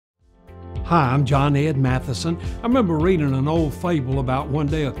Hi, I'm John Ed Mathison. I remember reading an old fable about one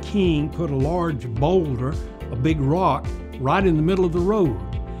day a king put a large boulder, a big rock, right in the middle of the road.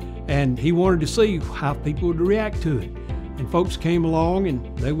 And he wanted to see how people would react to it. And folks came along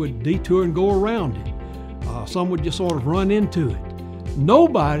and they would detour and go around it. Some would just sort of run into it.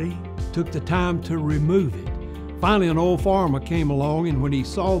 Nobody took the time to remove it. Finally, an old farmer came along, and when he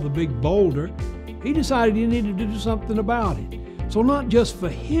saw the big boulder, he decided he needed to do something about it. So not just for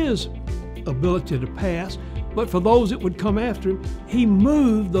his ability to pass, but for those that would come after him, he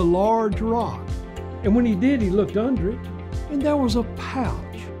moved the large rock. And when he did, he looked under it, and there was a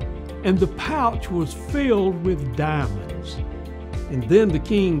pouch. And the pouch was filled with diamonds. And then the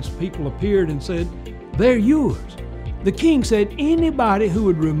king's people appeared and said, "They're yours." The king said anybody who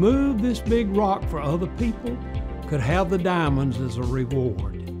would remove this big rock for other people could have the diamonds as a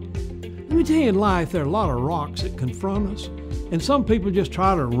reward. Let me tell you, in life, there are a lot of rocks that confront us, and some people just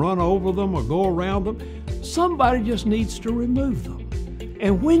try to run over them or go around them. Somebody just needs to remove them.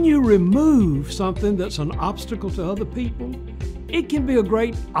 And when you remove something that's an obstacle to other people, it can be a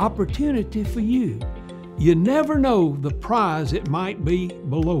great opportunity for you. You never know the prize it might be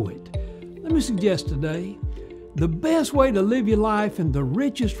below it. Let me suggest today, the best way to live your life and the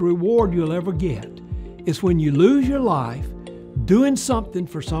richest reward you'll ever get is when you lose your life doing something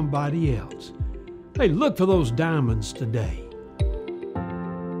for somebody else. Hey, look for those diamonds today.